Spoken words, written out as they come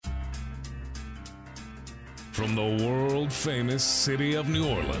From the world-famous city of New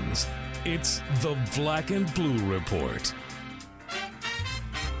Orleans, it's the Black and Blue Report.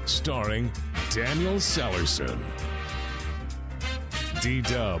 Starring Daniel Sallerson.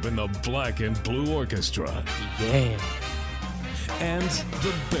 D-Dub and the Black and Blue Orchestra. Yeah. And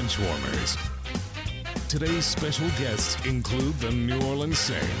the Benchwarmers. Today's special guests include the New Orleans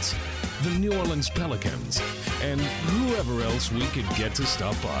Saints, the New Orleans Pelicans, and whoever else we could get to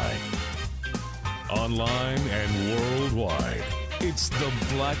stop by. Online and worldwide, it's the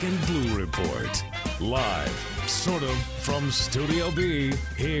Black and Blue Report. Live, sort of, from Studio B,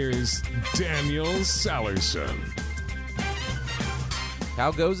 here's Daniel Sallerson.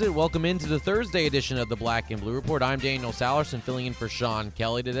 How goes it? Welcome into the Thursday edition of the Black and Blue Report. I'm Daniel Sallerson, filling in for Sean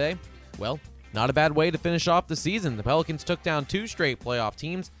Kelly today. Well, not a bad way to finish off the season. The Pelicans took down two straight playoff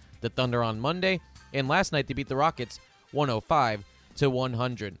teams, the Thunder on Monday, and last night they beat the Rockets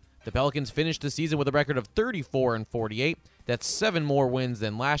 105-100. The Pelicans finished the season with a record of 34-48. That's 7 more wins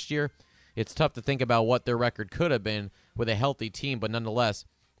than last year. It's tough to think about what their record could have been with a healthy team, but nonetheless,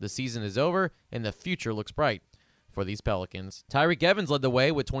 the season is over and the future looks bright for these Pelicans. Tyreke Evans led the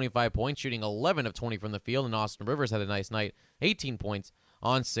way with 25 points, shooting 11 of 20 from the field, and Austin Rivers had a nice night, 18 points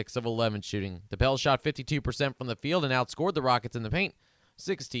on 6 of 11 shooting. The Pels shot 52% from the field and outscored the Rockets in the paint,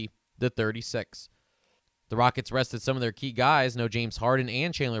 60-36. The Rockets rested some of their key guys, no James Harden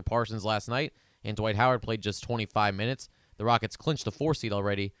and Chandler Parsons last night, and Dwight Howard played just 25 minutes. The Rockets clinched the 4 seed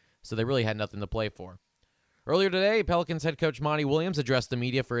already, so they really had nothing to play for. Earlier today, Pelicans head coach Monty Williams addressed the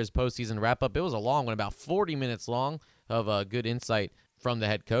media for his postseason wrap-up. It was a long one, about 40 minutes long, of good insight from the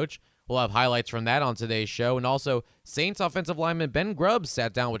head coach. We'll have highlights from that on today's show. And also, Saints offensive lineman Ben Grubbs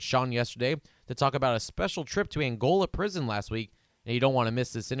sat down with Sean yesterday to talk about a special trip to Angola prison last week, and you don't want to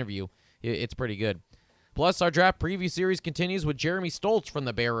miss this interview. It's pretty good. Plus, our draft preview series continues with Jeremy Stoltz from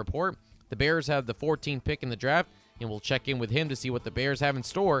the Bear Report. The Bears have the 14th pick in the draft, and we'll check in with him to see what the Bears have in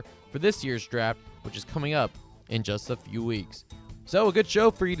store for this year's draft, which is coming up in just a few weeks. So, a good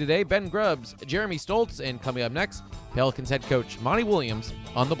show for you today. Ben Grubbs, Jeremy Stoltz, and coming up next, Pelicans head coach Monty Williams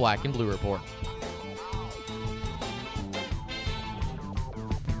on the Black and Blue Report.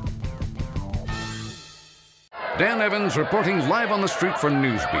 Dan Evans reporting live on the street for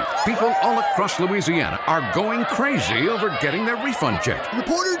Newsbeat. People all across Louisiana are going crazy over getting their refund check.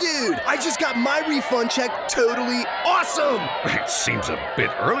 Reporter dude, I just got my refund check totally awesome! It seems a bit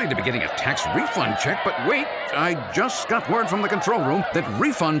early to be getting a tax refund check, but wait, I just got word from the control room that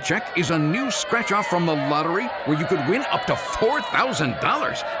Refund Check is a new scratch-off from the lottery where you could win up to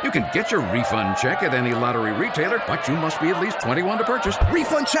 $4,000. You can get your refund check at any lottery retailer, but you must be at least 21 to purchase.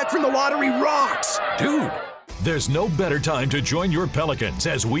 Refund check from the lottery rocks! Dude! There's no better time to join your Pelicans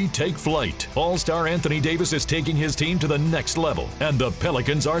as we take flight. All-star Anthony Davis is taking his team to the next level, and the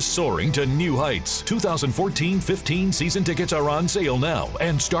Pelicans are soaring to new heights. 2014-15 season tickets are on sale now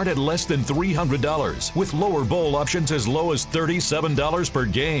and start at less than $300, with lower bowl options as low as $37 per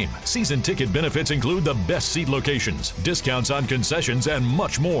game. Season ticket benefits include the best seat locations, discounts on concessions, and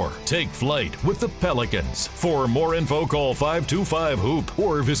much more. Take flight with the Pelicans. For more info, call 525-HOOP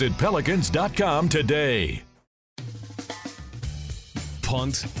or visit pelicans.com today.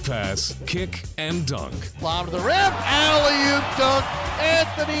 Punt, pass, kick, and dunk. Lob to the rim, alley-oop dunk,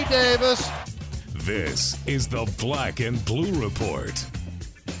 Anthony Davis. This is the Black and Blue Report.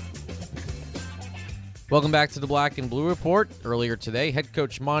 Welcome back to the Black and Blue Report. Earlier today, head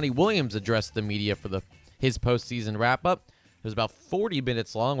coach Monty Williams addressed the media for his postseason wrap-up. It was about 40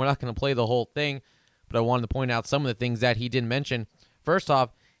 minutes long. We're not going to play the whole thing, but I wanted to point out some of the things that he didn't mention. First off,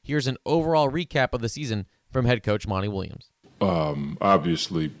 here's an overall recap of the season from head coach Monty Williams.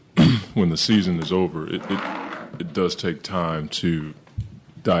 Obviously, when the season is over, it does take time to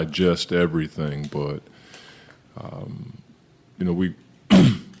digest everything. But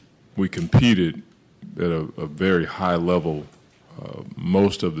we competed at a very high level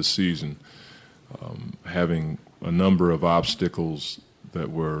most of the season, having a number of obstacles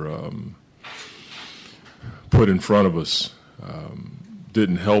that were put in front of us.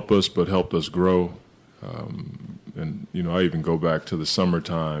 Didn't help us, but helped us grow. And, I even go back to the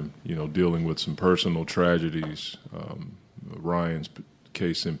summertime, dealing with some personal tragedies. Ryan's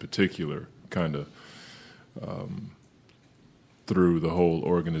case in particular kind of threw the whole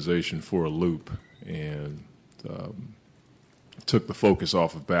organization for a loop and took the focus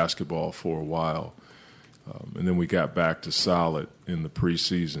off of basketball for a while. And then we got back to solid in the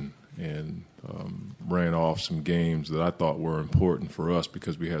preseason and ran off some games that I thought were important for us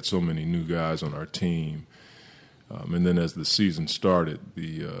because we had so many new guys on our team. And then as the season started,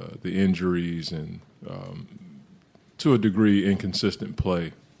 the injuries and, to a degree, inconsistent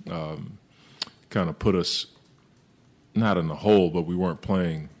play kind of put us not in the hole, but we weren't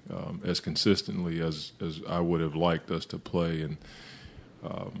playing as consistently as I would have liked us to play. And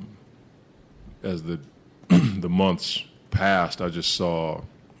as the the months passed, I just saw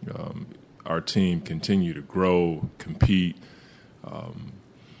our team continue to grow, compete.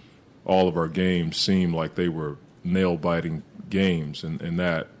 All of our games seemed like they were nail-biting games, and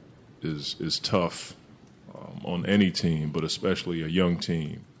that is tough on any team, but especially a young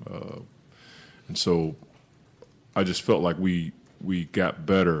team. And so I just felt like we got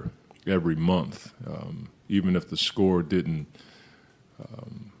better every month. Even if the score didn't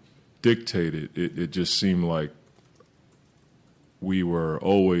dictate it, it just seemed like we were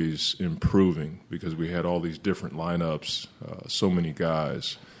always improving because we had all these different lineups, so many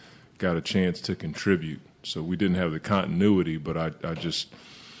guys got a chance to contribute. So we didn't have the continuity, but I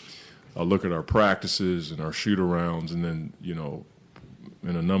look at our practices and our shoot-arounds, and then,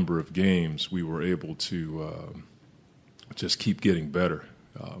 in a number of games, we were able to just keep getting better.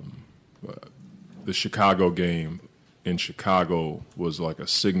 The Chicago game in Chicago was like a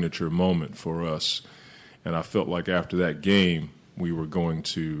signature moment for us, and I felt like after that game we were going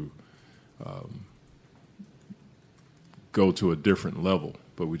to go to a different level,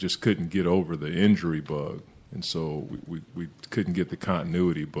 but we just couldn't get over the injury bug, and so we couldn't get the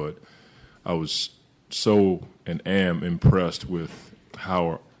continuity. But I was so and am impressed with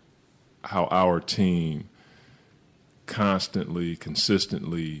how our team constantly,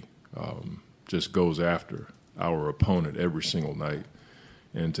 consistently just goes after our opponent every single night.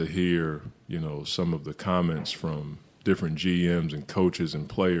 And to hear, some of the comments from different GMs and coaches and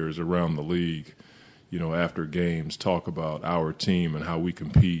players around the league, after games, talk about our team and how we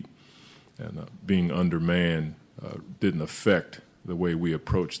compete, and being undermanned didn't affect the way we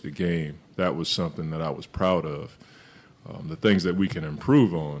approached the game. That was something that I was proud of. The things that we can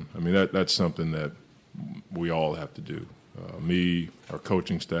improve on, that's something that we all have to do. Me, our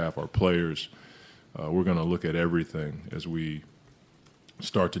coaching staff, our players, we're going to look at everything as we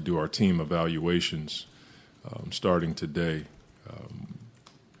start to do our team evaluations starting today,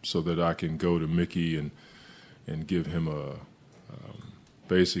 so that I can go to Mickey and give him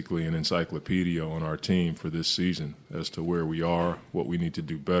basically an encyclopedia on our team for this season as to where we are, what we need to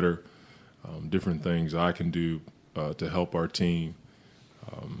do better, different things I can do to help our team.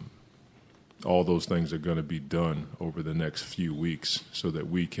 All those things are going to be done over the next few weeks so that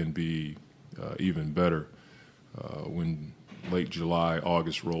we can be even better when late July,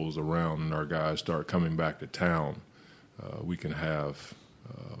 August rolls around and our guys start coming back to town. We can have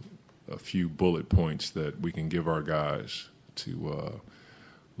a few bullet points that we can give our guys to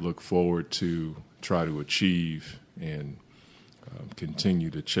look forward to, try to achieve, and continue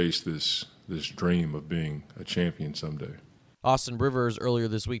to chase this dream of being a champion someday. Austin Rivers earlier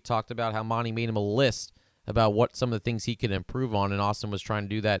this week talked about how Monty made him a list about what some of the things he could improve on, and Austin was trying to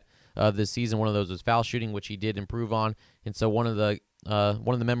do that this season. One of those was foul shooting, which he did improve on. And so one of the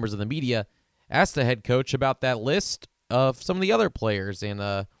members of the media asked the head coach about that list of some of the other players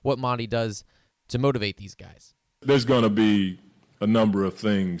and what Monty does to motivate these guys. There's going to be a number of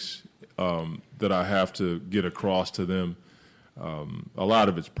things that I have to get across to them. A lot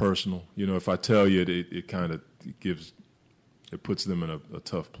of it's personal. If I tell you, it kind of puts them in a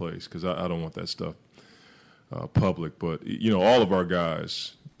tough place because I don't want that stuff public. But, all of our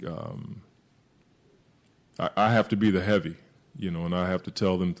guys, I have to be the heavy, and I have to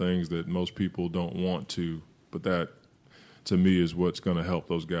tell them things that most people don't want to, but that, to me, is what's going to help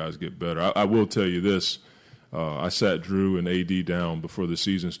those guys get better. I will tell you this. I sat Drew and AD down before the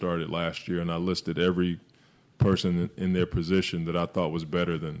season started last year, and I listed every person in their position that I thought was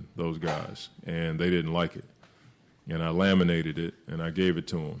better than those guys, and they didn't like it. And I laminated it, and I gave it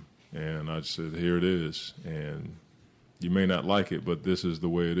to them. And I said, here it is. And you may not like it, but this is the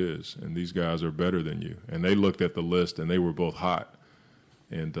way it is. And these guys are better than you. And they looked at the list, and they were both hot.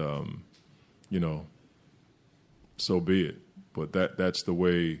 And, so be it. But that's the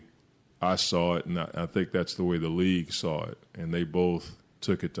way I saw it, and I think that's the way the league saw it. And they both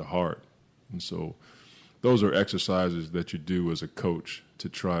took it to heart. And so those are exercises that you do as a coach to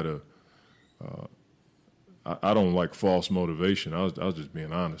try to I don't like false motivation. I was just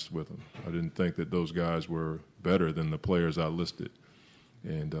being honest with them. I didn't think that those guys were better than the players I listed.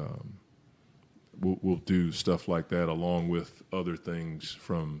 And we'll do stuff like that along with other things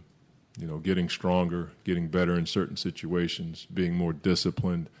from, getting stronger, getting better in certain situations, being more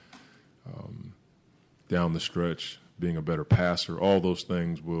disciplined down the stretch, being a better passer. All those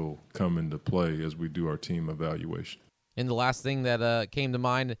things will come into play as we do our team evaluation. And the last thing that came to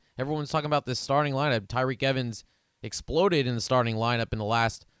mind, everyone's talking about this starting lineup. Tyreke Evans exploded in the starting lineup in the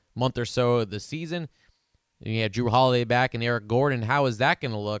last month or so of the season. And you have Drew Holiday back and Eric Gordon. How is that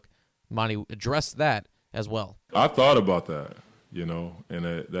going to look? Monty addressed that as well. I thought about that,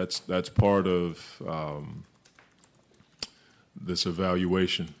 and that's part of this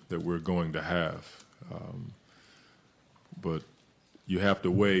evaluation that we're going to have. But you have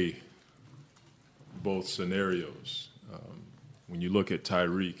to weigh both scenarios. When you look at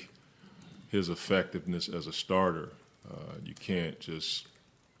Tyreek, his effectiveness as a starter, you can't just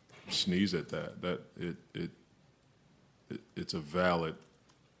sneeze at that. It's a valid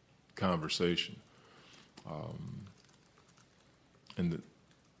conversation, and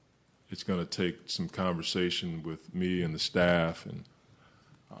it's going to take some conversation with me and the staff and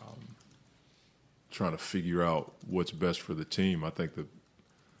trying to figure out what's best for the team. I think the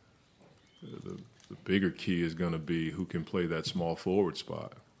bigger key is going to be who can play that small forward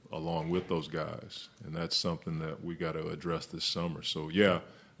spot along with those guys, and that's something that we got to address this summer. So yeah,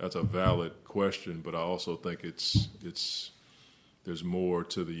 that's a valid question, but I also think there's more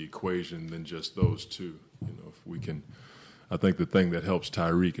to the equation than just those two. If we can, I think the thing that helps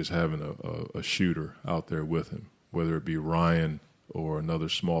Tyreek is having a shooter out there with him, whether it be Ryan or another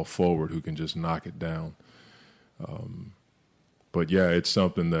small forward who can just knock it down. But yeah, it's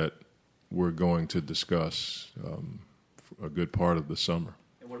something that we're going to discuss for a good part of the summer.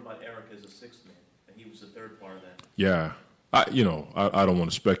 And what about Eric as a sixth man? And he was the third part of that. Yeah, I don't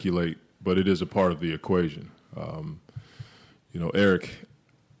want to speculate, but it is a part of the equation. Eric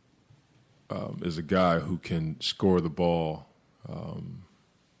is a guy who can score the ball.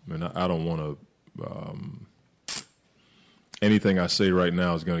 I don't want to. Anything I say right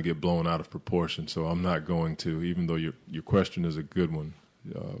now is going to get blown out of proportion, so I'm not going to. Even though your question is a good one,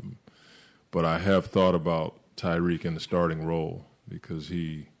 but I have thought about Tyreek in the starting role because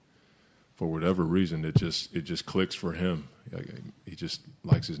he, for whatever reason, it just clicks for him. He just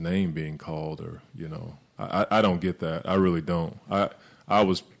likes his name being called, or I don't get that. I really don't. I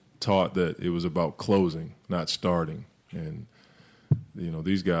was taught that it was about closing, not starting, and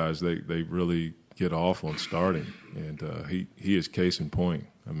these guys they really get off on starting, and he is case in point.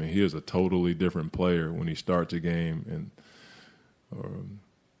 I mean, he is a totally different player when he starts a game, and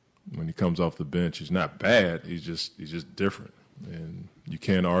when he comes off the bench, he's not bad. He's just different, and you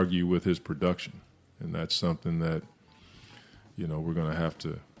can't argue with his production, and that's something that we're going to have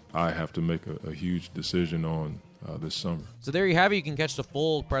to. I have to make a huge decision on this summer. So there you have it. You can catch the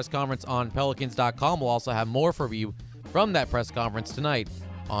full press conference on Pelicans.com. We'll also have more for you from that press conference tonight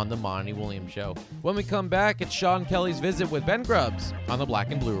on the Monty Williams Show. When we come back, it's Sean Kelly's visit with Ben Grubbs on the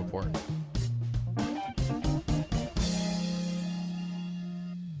Black and Blue Report.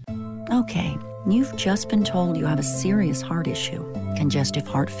 Okay, you've just been told you have a serious heart issue, congestive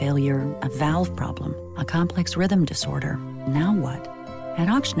heart failure, a valve problem, a complex rhythm disorder. Now what? At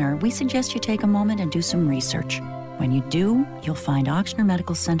Ochsner, we suggest you take a moment and do some research. When you do, you'll find Ochsner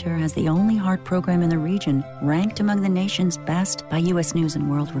Medical Center has the only heart program in the region ranked among the nation's best by U.S. News &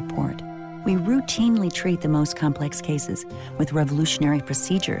 World Report. We routinely treat the most complex cases with revolutionary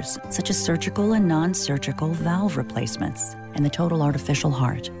procedures such as surgical and non-surgical valve replacements and the total artificial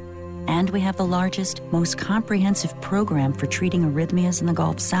heart. And we have the largest, most comprehensive program for treating arrhythmias in the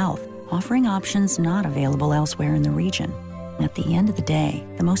Gulf South, offering options not available elsewhere in the region. At the end of the day,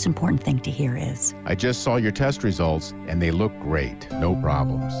 the most important thing to hear is, I just saw your test results, and they look great. No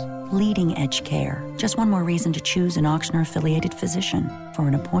problems. leading edge care. Just one more reason to choose an Ochsner-affiliated physician. For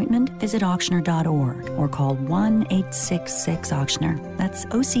an appointment, visit Ochsner.org or call 1-866-OCHSNER. That's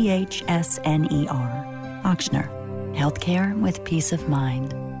OCHSNER. Ochsner. Healthcare with peace of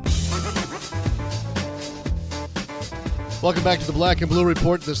mind. Welcome back to the Black and Blue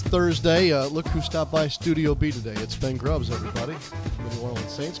Report this Thursday. Look who stopped by Studio B today. It's Ben Grubbs, everybody, from the New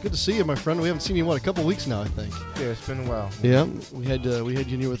Orleans Saints. Good to see you, my friend. We haven't seen you in, a couple weeks now, I think. Yeah, it's been a while. Yeah, we had you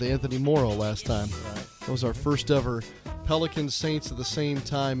in here with Anthony Morrow last time. Right. That was our first ever Pelicans Saints at the same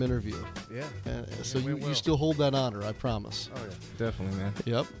time interview. Yeah. So you still hold that honor, I promise. Oh, yeah. Definitely, man.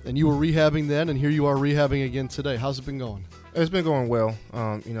 Yep. And you were rehabbing then, and here you are rehabbing again today. How's it been going? It's been going well.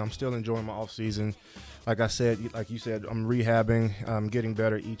 I'm still enjoying my off season. Like I said, like you said, I'm rehabbing. I'm getting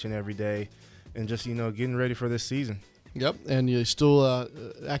better each and every day, and just getting ready for this season. Yep. And you still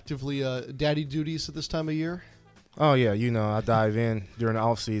actively daddy duties at this time of year? Oh yeah, I dive in during the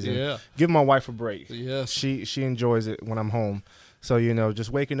off season. Yeah. Give my wife a break. Yes. She enjoys it when I'm home. So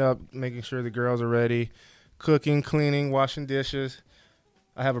just waking up, making sure the girls are ready, cooking, cleaning, washing dishes.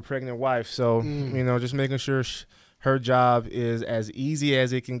 I have a pregnant wife, so just making sure her job is as easy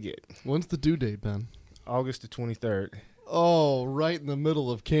as it can get. When's the due date, Ben? August the 23rd. Oh, right in the middle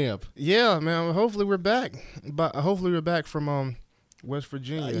of camp. Yeah, man. Hopefully we're back. But hopefully we're back from West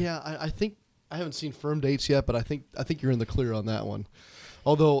Virginia. Yeah, I think I haven't seen firm dates yet, but I think you're in the clear on that one.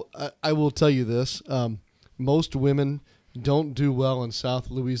 Although I will tell you this, most women don't do well in South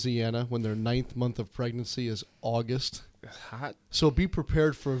Louisiana when their 9th month of pregnancy is August. It's hot. So be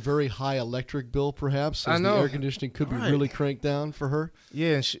prepared for a very high electric bill, perhaps. As I know. The air conditioning could be really cranked down for her.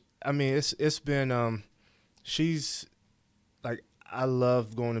 Yeah, and it's been she's like, I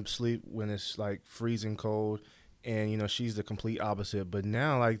love going to sleep when it's like freezing cold, and she's the complete opposite. But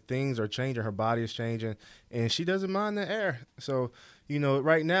now like things are changing, her body is changing, and she doesn't mind the air. So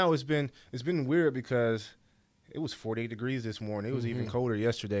right now it's been weird because it was 48 degrees this morning. It was even colder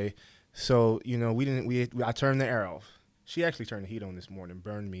yesterday. So I turned the air off. She actually turned the heat on this morning,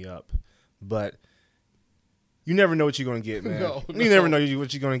 burned me up. But you never know what you're going to get, man. No. You never know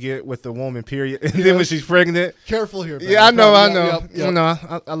what you're going to get with a woman, period. And then when she's pregnant. Careful here, man. Yeah, I know. Yep.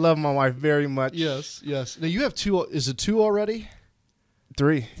 No, I love my wife very much. Yes. Now you have 2. Is it 2 already?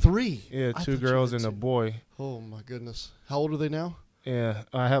 3. 3? Yeah, 2 girls and a boy. Oh, my goodness. How old are they now? Yeah,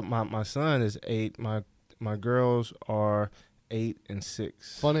 I have my son is 8. My girls are 8 and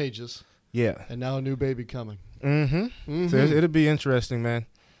 6. Fun ages. Yeah. And now a new baby coming. Mm-hmm. So it'll be interesting, man.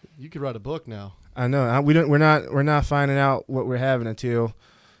 You could write a book now. I know. We're not finding out what we're having until,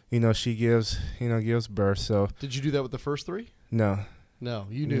 she gives birth. So did you do that with the first 3? No. No,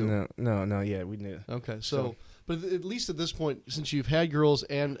 you knew. No. Yeah, we knew. Okay, so but at least at this point, since you've had girls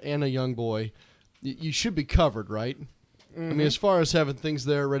and a young boy, you should be covered, right? I mean, as far as having things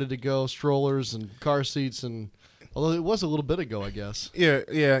there ready to go, strollers and car seats, and although it was a little bit ago, I guess.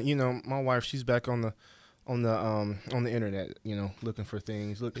 Yeah. My wife, she's back on the internet, looking for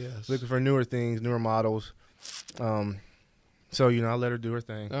things, looking for newer things, newer models. So I let her do her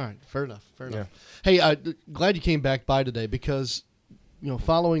thing. All right, fair enough. Hey, glad you came back by today because,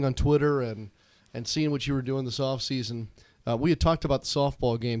 following on Twitter and seeing what you were doing this off season, we had talked about the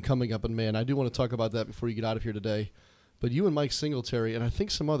softball game coming up in May, and I do want to talk about that before you get out of here today. But you and Mike Singletary, and I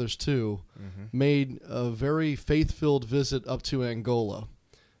think some others too, made a very faith-filled visit up to Angola,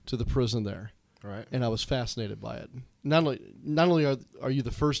 to the prison there. Right. And I was fascinated by it. Not only are you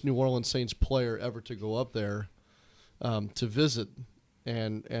the first New Orleans Saints player ever to go up there to visit,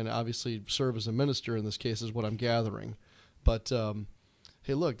 and obviously serve as a minister in this case is what I'm gathering. But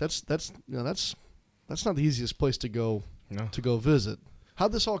hey, look, that's not the easiest place to go visit.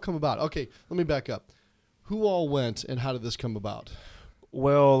 How'd this all come about? Okay, let me back up. Who all went, and how did this come about?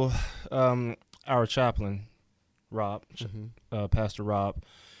 Well, our chaplain, Rob, Pastor Rob,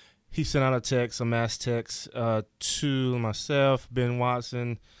 he sent out a mass text to myself, Ben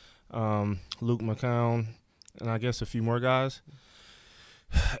Watson, Luke McCown, and I guess a few more guys.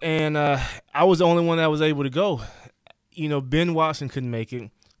 And I was the only one that was able to go. Ben Watson couldn't make it.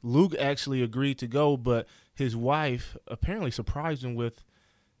 Luke actually agreed to go, but his wife apparently surprised him with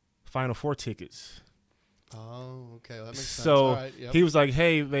Final Four tickets. Oh, okay. Well, that makes sense. So all right, yep. He was like,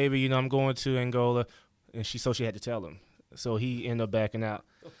 hey, baby, I'm going to Angola. And she had to tell him. So he ended up backing out.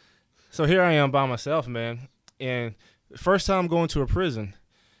 So here I am by myself, man. And first time going to a prison.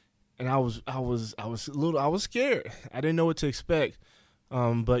 And I was scared. I didn't know what to expect.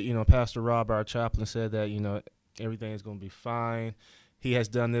 But Pastor Rob, our chaplain, said that, everything is going to be fine. He has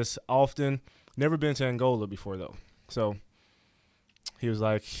done this often. Never been to Angola before, though. So he was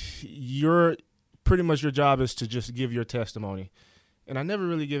like, pretty much your job is to just give your testimony. And I never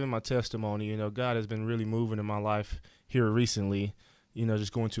really given my testimony. God has been really moving in my life here recently,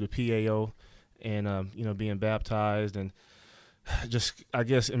 just going to the PAO and, being baptized and just, I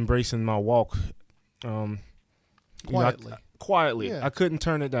guess, embracing my walk. Quietly. Quietly. Yeah. I couldn't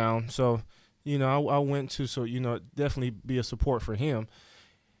turn it down. So, I went to, definitely be a support for him.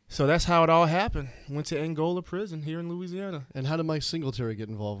 So that's how it all happened. Went to Angola prison here in Louisiana. And how did Mike Singletary get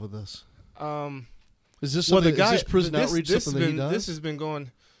involved with this? Is this well, something, is this prison outreach something that he does?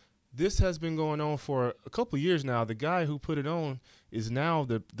 This has been going on for a couple of years now. The guy who put it on is now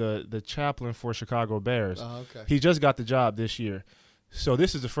the chaplain for Chicago Bears. Oh, okay. He just got the job this year. So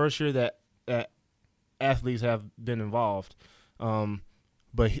this is the first year that athletes have been involved.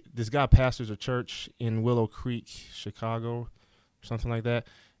 But this guy pastors a church in Willow Creek, Chicago, or something like that.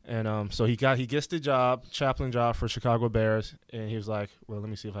 And so he gets the chaplain job for Chicago Bears, and he was like, well, let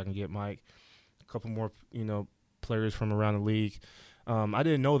me see if I can get Mike, a couple more, players from around the league. I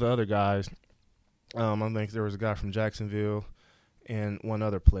didn't know the other guys. I think there was a guy from Jacksonville and one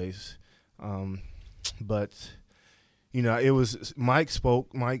other place. But it was Mike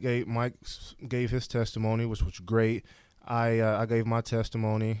spoke. Mike gave his testimony, which was great. I gave my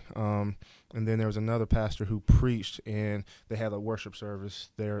testimony, and then there was another pastor who preached, and they had a worship service.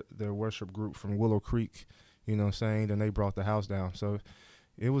 Their worship group from Willow Creek, saying, and they brought the house down. So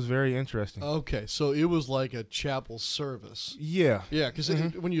it was very interesting. Okay, so it was like a chapel service. Yeah. Yeah, because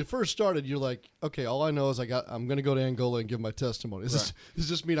when you first started, you're like, okay, all I know is I'm going to go to Angola and give my testimony. Does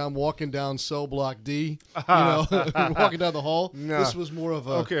this mean I'm walking down cell block D, walking down the hall? No. This was more of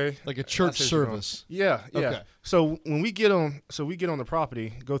like a church service. Yeah. Okay. So when we get on the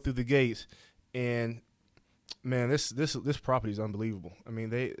property, go through the gates, and man, this property is unbelievable. I mean,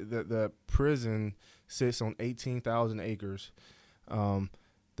 the prison sits on 18,000 acres.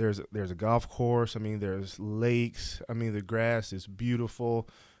 There's a golf course. I mean, there's lakes. I mean, the grass is beautiful.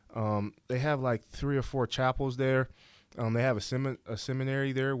 They have like 3 or 4 chapels there. They have a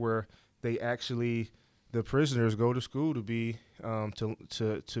seminary there where the prisoners go to school to be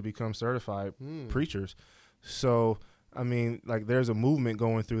to become certified preachers. So I mean, like, there's a movement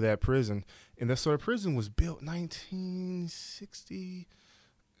going through that prison, and that sort of prison was built 1960.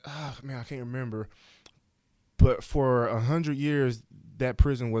 Man, I can't remember. But for 100 years, that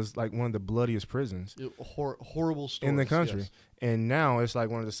prison was like one of the bloodiest prisons. Horrible stories in the country. Yes. And now it's like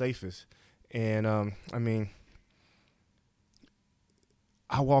one of the safest. And I mean,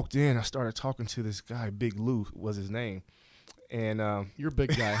 I walked in, I started talking to this guy, Big Lou was his name. And you're a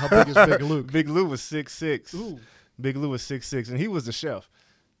big guy. How big is Big Lou? Big Lou was 6'6". Ooh. Big Lou was 6'6", and he was the chef.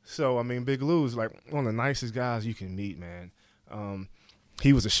 So I mean, Big Lou is like one of the nicest guys you can meet, man.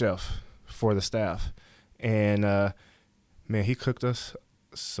 He was a chef for the staff, and man, he cooked us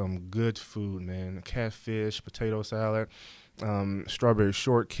some good food, man. Catfish, potato salad, strawberry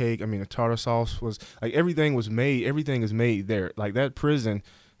shortcake. I mean, the tartar sauce was like everything is made there. Like, that prison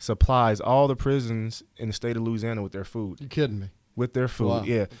supplies all the prisons in the state of Louisiana with their food. You kidding me? With their food, wow.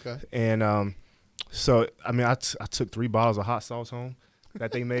 Yeah. Okay. And so I mean, I took 3 bottles of hot sauce home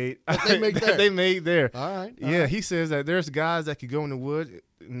that they made. That they made there. All right. Yeah, right. he says that there's guys that could go in the woods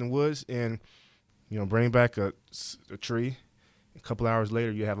and, you know, bring back a tree. A couple hours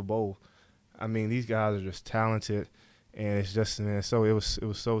later, you have a bowl. I mean, these guys are just talented, and it's just, man. So it was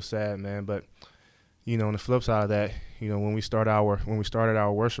so sad, man. But, you know, on the flip side of that, you know, when we started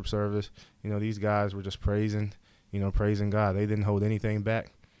our worship service, you know, these guys were just praising God. They didn't hold anything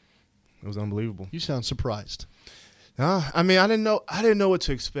back. It was unbelievable. You sound surprised. I mean, I didn't know what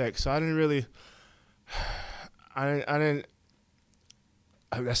to expect, so I didn't really.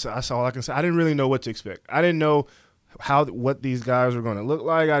 That's all I can say. I didn't really know what to expect. I didn't know what these guys were going to look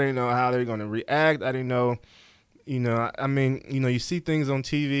like. I didn't know how they were going to react. I didn't know, you know. I mean, you know, you see things on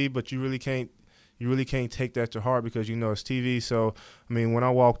TV, but you really can't take that to heart because, you know, it's TV. So, I mean, when I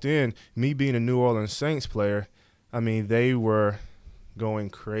walked in, me being a New Orleans Saints player, I mean, they were going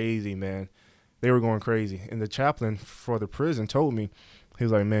crazy, man. They were going crazy. And the chaplain for the prison told me, he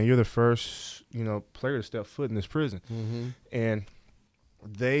was like, man, you're the first, you know, player to step foot in this prison. Mm-hmm. And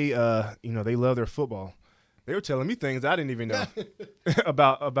they, you know, they love their football. They were telling me things I didn't even know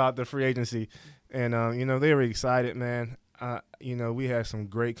about the free agency. And, you know, they were excited, man. You know, we had some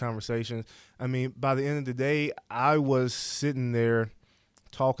great conversations. I mean, by the end of the day, I was sitting there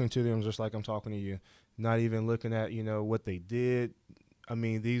talking to them just like I'm talking to you, not even looking at, you know, what they did. I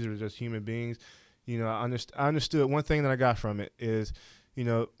mean, these are just human beings. You know, I understood one thing that I got from it is, you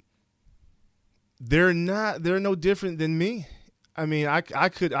know, they're no different than me. I mean, I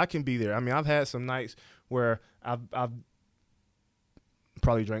can be there. I mean, I've had some nights where I've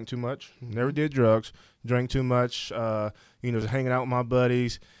probably drank too much, never did drugs, drank too much, you know, just hanging out with my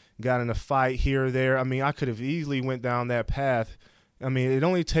buddies, got in a fight here or there. I mean, I could have easily went down that path. I mean, it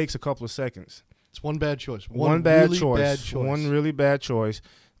only takes a couple of seconds. It's one bad choice. One bad choice. One really bad choice.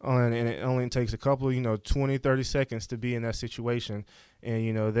 And it only takes a couple, you know, 20, 30 seconds to be in that situation. And,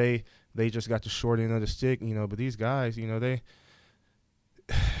 you know, they just got the short end of the stick, you know. But these guys, you know, they,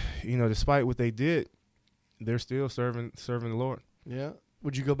 you know, despite what they did, they're still serving the Lord. Yeah.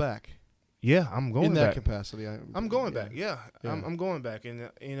 Would you go back? Yeah, I'm going back. In that capacity. I'm going back, yeah. I'm going back. And,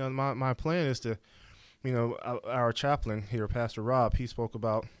 you know, my plan is to, you know, our chaplain here, Pastor Rob, he spoke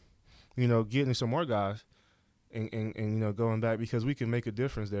about, you know, getting some more guys and you know, going back because we can make a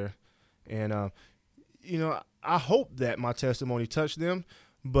difference there. And, you know, I hope that my testimony touched them.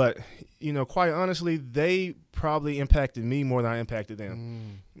 But, you know, quite honestly, they probably impacted me more than I impacted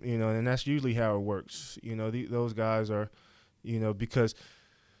them. You know, and that's usually how it works. You know, those guys are, you know, because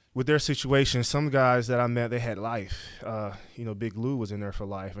with their situation, some guys that I met, they had life. You know, Big Lou was in there for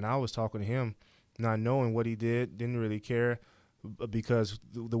life. And I was talking to him, not knowing what he did, didn't really care because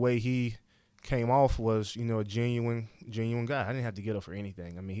the way he came off was, you know, a genuine guy. I didn't have to get up for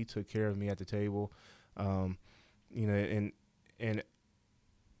anything. I mean, he took care of me at the table. You know, and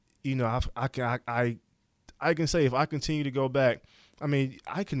you know, I can say if I continue to go back, I mean,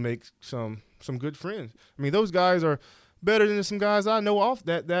 I can make some good friends. I mean, those guys are better than some guys I know off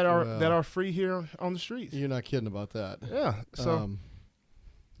that are free here on the streets. You're not kidding about that. Yeah. So,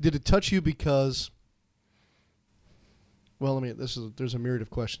 did it touch you because? Well, there's a myriad of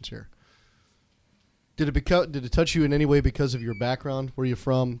questions here. Did it touch you in any way because of your background? Where you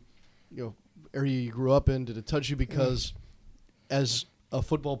from? Area you grew up in? Did it touch you because, as a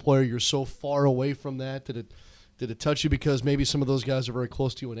football player, you're so far away from that? Did it touch you because maybe some of those guys are very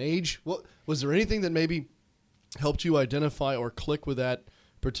close to you in age? What was there anything that maybe helped you identify or click with that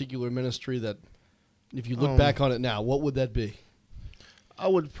particular ministry that, if you look back on it now, what would that be? I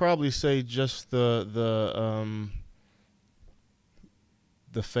would probably say just the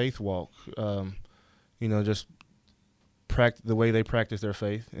faith walk. Just the way they practice their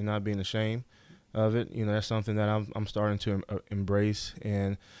faith and not being ashamed of it. That's something that I'm starting to embrace,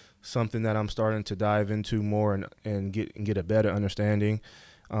 and something that I'm starting to dive into more and get a better understanding.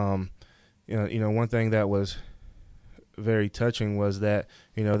 One thing that was very touching was that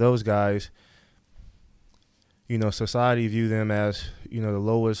those guys, society view them as the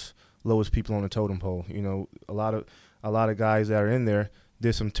lowest people on the totem pole. A lot of guys that are in there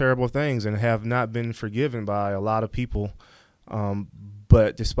did some terrible things and have not been forgiven by a lot of people.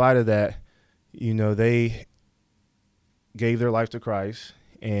 But despite of that, they gave their life to Christ,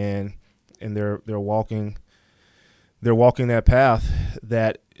 and they're walking that path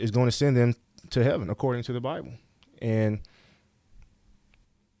that is going to send them to heaven according to the Bible. And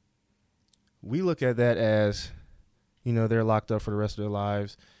we look at that as, they're locked up for the rest of their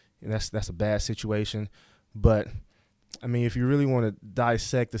lives, and that's a bad situation. But I mean, if you really want to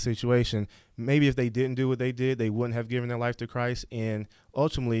dissect the situation, maybe if they didn't do what they did, they wouldn't have given their life to Christ. And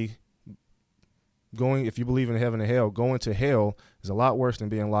ultimately, if you believe in heaven and hell, going to hell is a lot worse than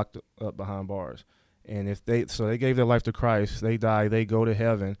being locked up behind bars. And they gave their life to Christ, they die, they go to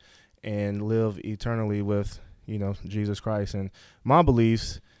heaven and live eternally with, Jesus Christ. And my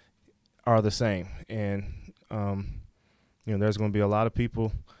beliefs are the same. And, there's going to be a lot of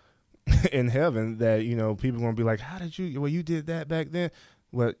people in heaven that, people are going to be like, you did that back then.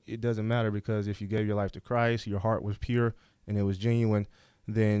 Well, it doesn't matter, because if you gave your life to Christ, your heart was pure and it was genuine,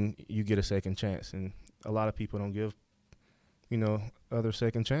 then you get a second chance. And a lot of people don't give, other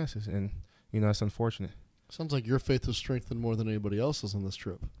second chances. And, that's unfortunate. Sounds like your faith was strengthened more than anybody else's on this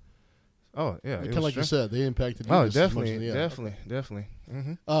trip. Oh, yeah. Kind of like you said, they impacted you. Oh, just definitely, as much as the definitely.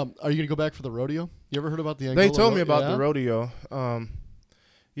 Mm-hmm. Are you going to go back for the rodeo? You ever heard about the Angola They told me about the rodeo.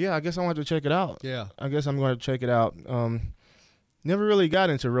 Yeah, I guess I want to check it out. Yeah. I guess I'm going to check it out. Never really got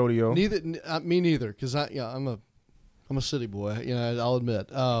into rodeo. Me neither, because I'm a city boy. I'll admit.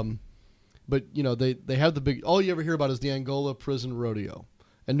 But they have the big. All you ever hear about is the Angola prison rodeo,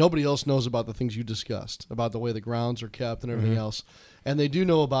 and nobody else knows about the things you discussed, about the way the grounds are kept and everything else. And they do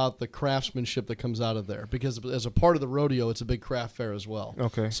know about the craftsmanship that comes out of there, because as a part of the rodeo, it's a big craft fair as well.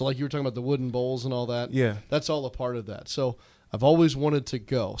 Okay. So like you were talking about the wooden bowls and all that. Yeah. That's all a part of that. So I've always wanted to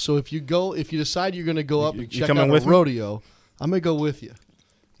go. So if you decide you're going to go up and check out a rodeo, I'm going to go with you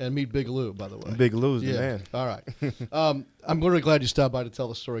and meet Big Lou, by the way. Big Lou's the man. All right. I'm really glad you stopped by to tell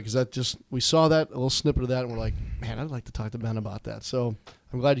the story, because we saw that, a little snippet of that, and we're like, man, I'd like to talk to Ben about that. So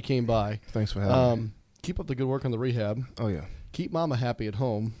I'm glad you came by. Thanks for having me. Keep up the good work on the rehab. Oh, yeah. Keep Mama happy at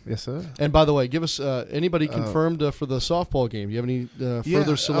home. Yes, sir. And by the way, give us anybody confirmed for the softball game. Do you have any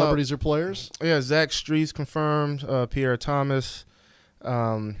further celebrities or players? Yeah, Zach Streets confirmed. Pierre Thomas,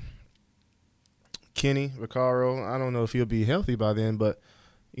 Kenny Vaccaro. I don't know if he'll be healthy by then, but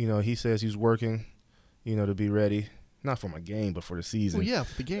he says he's working, to be ready. Not for my game, but for the season. Well, yeah,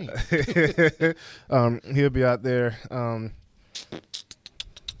 for the game. He'll be out there.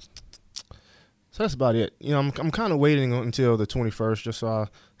 So that's about it. I'm kind of waiting until the 21st just so I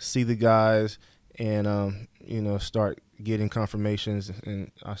see the guys and start getting confirmations,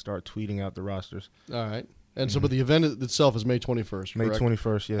 and I start tweeting out the rosters. All right. And so, but the event itself is May 21st. May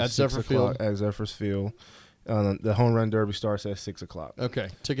 21st, yes. At Zephyr Field. At Zephyr Field. The home run derby starts at 6:00. Okay.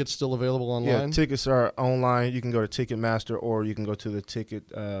 Tickets still available online? Yeah, tickets are online. You can go to Ticketmaster, or you can go to the ticket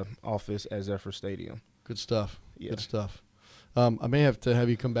office at Zephyr Stadium. Good stuff. Yeah. Good stuff. I may have to have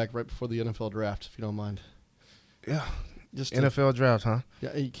you come back right before the NFL draft, if you don't mind. Yeah. Just NFL draft, huh?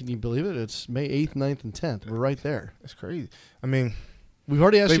 Yeah. Can you believe it? It's May 8th, 9th, and 10th. We're right there. That's crazy. I mean, we've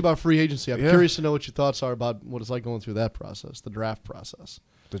already asked you about free agency. I'm curious to know what your thoughts are about what it's like going through that process, the draft process.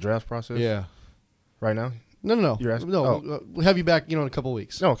 The draft process? Yeah. Right now? No. You're asking? No, we'll have you back, in a couple of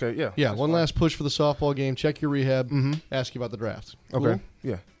weeks. Oh, okay, yeah. Yeah, one last push for the softball game. Check your rehab. Ask you about the draft. Cool? Okay,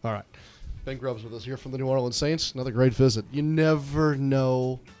 yeah. All right. Ben Grubbs with us here from the New Orleans Saints. Another great visit. You never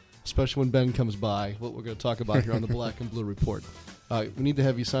know, especially when Ben comes by, what we're going to talk about here on the Black and Blue Report. We need to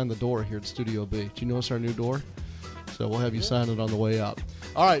have you sign the door here at Studio B. Do you notice our new door? So we'll have you sign it on the way out.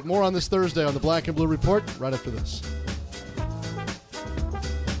 All right, more on this Thursday on the Black and Blue Report right after this.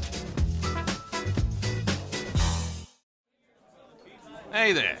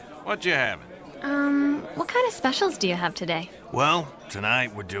 Hey there, what you having? What kind of specials do you have today? Well,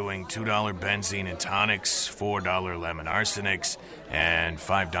 tonight we're doing $2 benzene and tonics, $4 lemon arsenics, and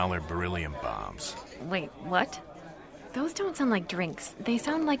 $5 beryllium bombs. Wait, what? Those don't sound like drinks. They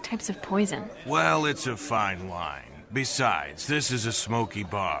sound like types of poison. Well, it's a fine line. Besides, this is a smoky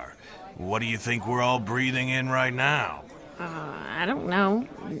bar. What do you think we're all breathing in right now? I don't know.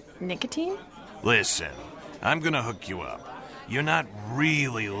 Nicotine? Listen, I'm gonna hook you up. You're not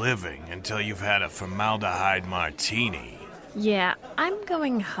really living until you've had a formaldehyde martini. Yeah, I'm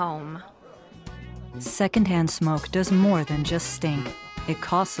going home. Secondhand smoke does more than just stink. It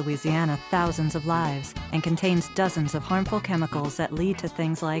costs Louisiana thousands of lives and contains dozens of harmful chemicals that lead to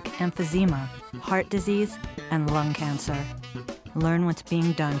things like emphysema, heart disease, and lung cancer. Learn what's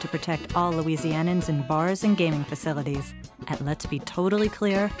being done to protect all Louisianans in bars and gaming facilities at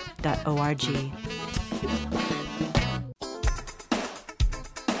letsbetotallyclear.org.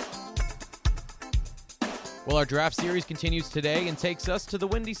 Well, our draft series continues today and takes us to the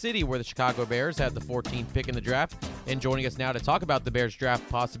Windy City, where the Chicago Bears have the 14th pick in the draft. And joining us now to talk about the Bears draft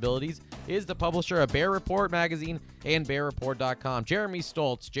possibilities is the publisher of Bear Report magazine and BearReport.com, Jeremy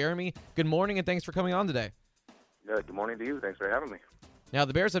Stoltz. Jeremy, good morning and thanks for coming on today. Good morning to you. Thanks for having me. Now,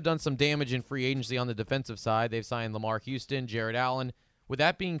 the Bears have done some damage in free agency on the defensive side. They've signed Lamar Houston, Jared Allen. With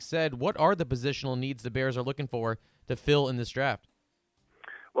that being said, what are the positional needs the Bears are looking for to fill in this draft?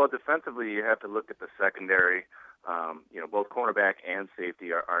 Well, defensively, you have to look at the secondary. Both cornerback and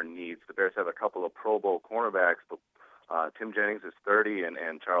safety are needs. The Bears have a couple of Pro Bowl cornerbacks, but Tim Jennings is 30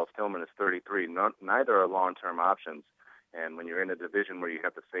 and Charles Tillman is 33. Neither are long-term options. And when you're in a division where you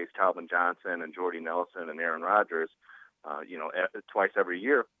have to face Calvin Johnson and Jordy Nelson and Aaron Rodgers, twice every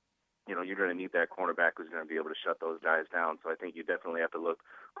year, you're going to need that cornerback who's going to be able to shut those guys down. So I think you definitely have to look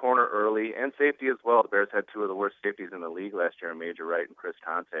corner early and safety as well. The Bears had two of the worst safeties in the league last year, Major Wright and Chris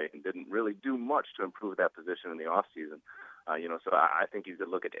Conte, and didn't really do much to improve that position in the offseason. So I think you could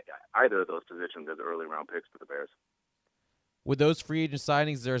look at either of those positions as early round picks for the Bears. With those free agent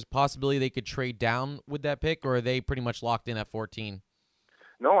signings, there's a possibility they could trade down with that pick, or are they pretty much locked in at 14?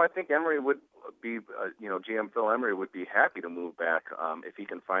 No, I think Emery would be, GM Phil Emery would be happy to move back if he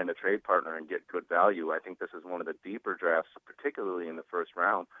can find a trade partner and get good value. I think this is one of the deeper drafts, particularly in the first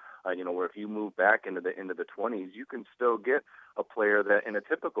round. Where if you move back into the 20s, you can still get a player that in a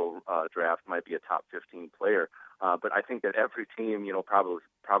typical draft might be a top 15 player. But I think that every team,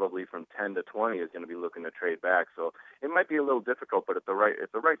 probably from 10 to 20 is going to be looking to trade back. So it might be a little difficult, but if the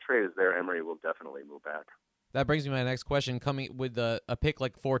right trade is there, Emery will definitely move back. That brings me to my next question. Coming with a pick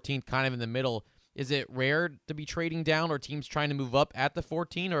like 14th, kind of in the middle, is it rare to be trading down or teams trying to move up at the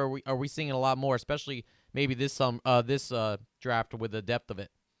 14, or are we seeing it a lot more, especially maybe this draft with the depth of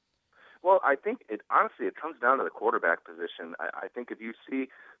it? Well, I think it comes down to the quarterback position. I think if you see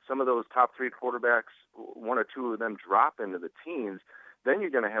some of those top three quarterbacks, one or two of them drop into the teens, then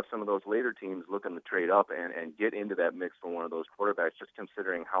you're going to have some of those later teams looking to trade up and get into that mix for one of those quarterbacks, just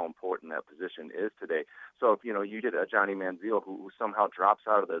considering how important that position is today. So if, you get a Johnny Manziel who somehow drops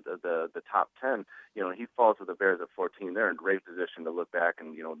out of the top 10, he falls to the Bears at 14. They're in great position to look back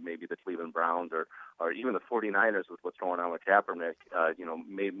and, maybe the Cleveland Browns or even the 49ers with what's going on with Kaepernick,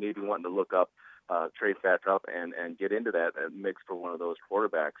 maybe wanting to look up, trade back up and get into that mix for one of those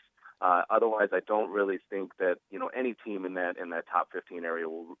quarterbacks. Otherwise, I don't really think that any team in that top 15 area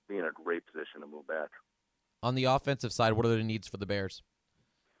will be in a great position to move back. On the offensive side, what are the needs for the Bears?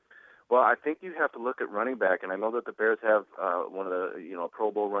 Well, I think you have to look at running back, and I know that the Bears have one of the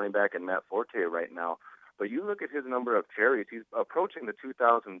Pro Bowl running back in Matt Forte right now. But you look at his number of carries; he's approaching the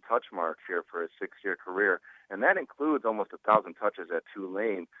 2,000 touch mark here for his 6-year career, and that includes almost 1,000 touches at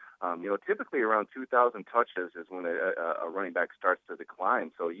Tulane. Typically around 2,000 touches is when a running back starts to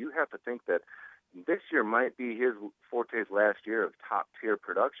decline. So you have to think that this year might be his Forte's last year of top tier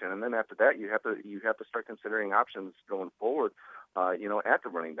production, and then after that you have to start considering options going forward. At the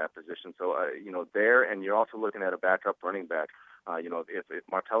running back position. So there, and you're also looking at a backup running back. If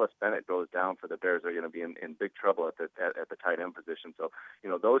Martellus Bennett goes down for the Bears, they're going to be in big trouble at the tight end position. So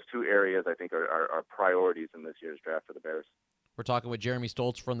those two areas I think are priorities in this year's draft for the Bears. We're talking with Jeremy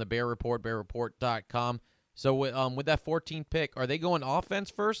Stoltz from the Bear Report, BearReport.com. So with that 14th pick, are they going offense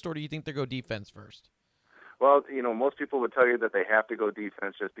first, or do you think they go defense first? Well, most people would tell you that they have to go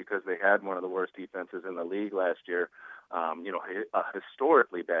defense just because they had one of the worst defenses in the league last year. A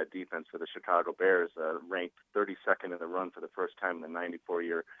historically bad defense for the Chicago Bears, ranked 32nd in the run for the first time in the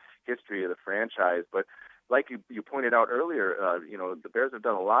 94-year history of the franchise. But like you pointed out earlier, the Bears have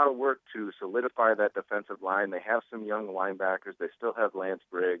done a lot of work to solidify that defensive line. They have some young linebackers. They still have Lance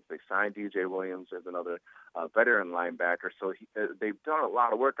Briggs. They signed DJ Williams as another veteran linebacker. So they've done a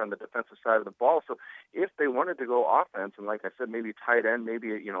lot of work on the defensive side of the ball. So if they wanted to go offense, and like I said, maybe tight end,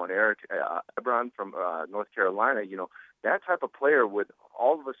 maybe an Eric Ebron from North Carolina, that type of player would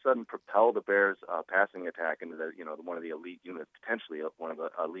all of a sudden propel the Bears' passing attack into one of the elite units, potentially one of the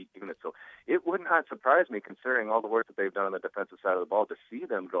elite units. So it would not surprise me, considering all the work that they've done on the defensive side of the ball, to see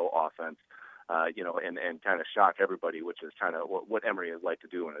them go offense, and kind of shock everybody, which is kind of what Emory has liked to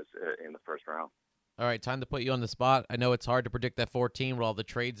do in the first round. All right, time to put you on the spot. I know it's hard to predict that 14 with all the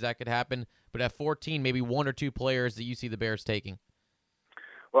trades that could happen, but at 14, maybe one or two players that you see the Bears taking.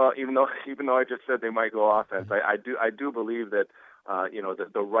 Well, even though I just said they might go offense, I do believe that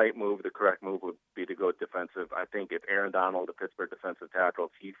the right move, the correct move would be to go defensive. I think if Aaron Donald, the Pittsburgh defensive tackle,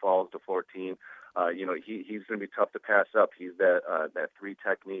 if he falls to 14, he's going to be tough to pass up. He's that three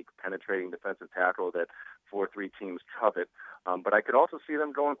technique penetrating defensive tackle that 4-3 teams covet. But I could also see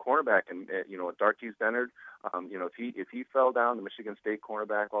them going cornerback, and Darqueze Dennard. If he fell down, the Michigan State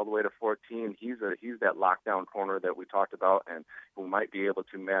cornerback, all the way to 14, he's that lockdown corner that we talked about, and who might be able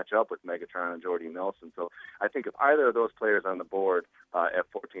to match up with Megatron and Jordy Nelson. So I think if either of those players on the board at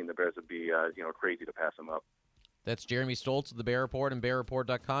 14, the Bears would be crazy to pass them up. That's Jeremy Stoltz of the Bear Report and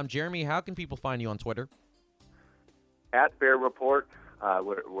BearReport.com. Jeremy, how can people find you on Twitter? At Bear Report.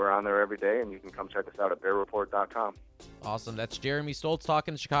 We're on there every day, and you can come check us out at BearReport.com. Awesome. That's Jeremy Stoltz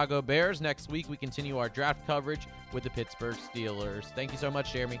talking to Chicago Bears. Next week, we continue our draft coverage with the Pittsburgh Steelers. Thank you so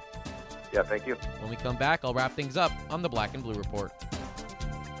much, Jeremy. Yeah, thank you. When we come back, I'll wrap things up on the Black and Blue Report.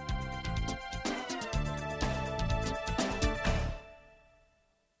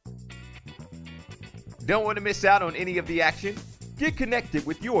 Don't want to miss out on any of the action? Get connected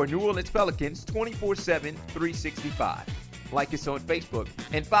with your New Orleans Pelicans 24/7, 365. Like us on Facebook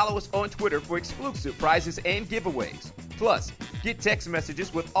and follow us on Twitter for exclusive prizes and giveaways. Plus, get text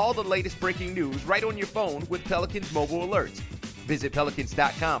messages with all the latest breaking news right on your phone with Pelicans mobile alerts. Visit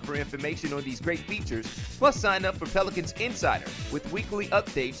Pelicans.com for information on these great features, plus sign up for Pelicans Insider with weekly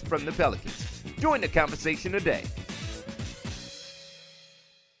updates from the Pelicans. Join the conversation today.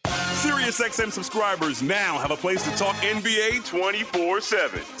 SiriusXM subscribers now have a place to talk NBA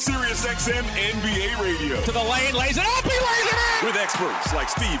 24/7. SiriusXM NBA Radio. To the lane, lays it up, he lays it in! With experts like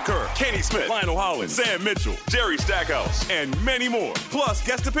Steve Kerr, Kenny Smith, Lionel Hollins, Sam Mitchell, Jerry Stackhouse, and many more. Plus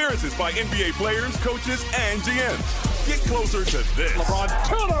guest appearances by NBA players, coaches, and GMs. Get closer to this. LeBron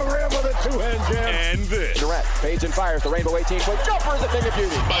to the rim with a two-hand jam. And this. Durant fades and fires the Rainbow 18-foot jumper is a thing of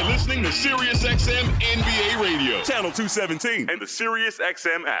beauty. By listening to SiriusXM NBA Radio, Channel 217, and the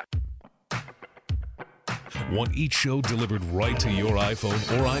SiriusXM app. Want each show delivered right to your iPhone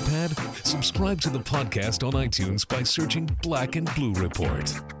or iPad? Subscribe to the podcast on iTunes by searching Black and Blue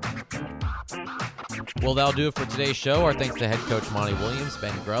Report. Well, that'll do it for today's show. Our thanks to head coach Monty Williams,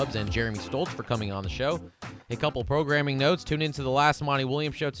 Ben Grubbs, and Jeremy Stoltz for coming on the show. A couple programming notes. Tune into the last Monty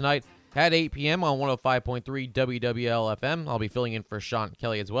Williams show tonight at 8 p.m. on 105.3 WWL-FM. I'll be filling in for Sean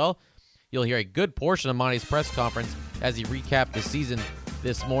Kelly as well. You'll hear a good portion of Monty's press conference as he recapped the season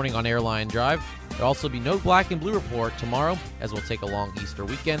this morning on Airline Drive. There'll also be no Black and Blue Report tomorrow, as we'll take a long Easter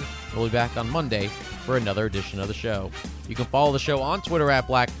weekend. We'll be back on Monday for another edition of the show. You can follow the show on Twitter at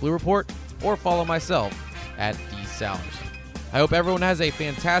Black Blue Report, or follow myself at DSalerson. I hope everyone has a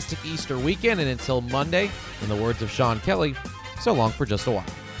fantastic Easter weekend, and until Monday, in the words of Sean Kelly, so long for just a while.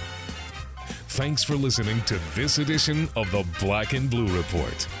 Thanks for listening to this edition of the Black and Blue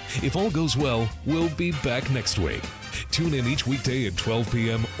Report. If all goes well, we'll be back next week. Tune in each weekday at 12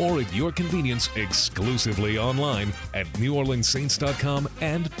 p.m. or at your convenience exclusively online at NewOrleansSaints.com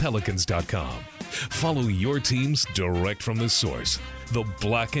and Pelicans.com. Follow your teams direct from the source, the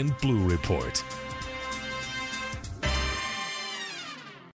Black and Blue Report.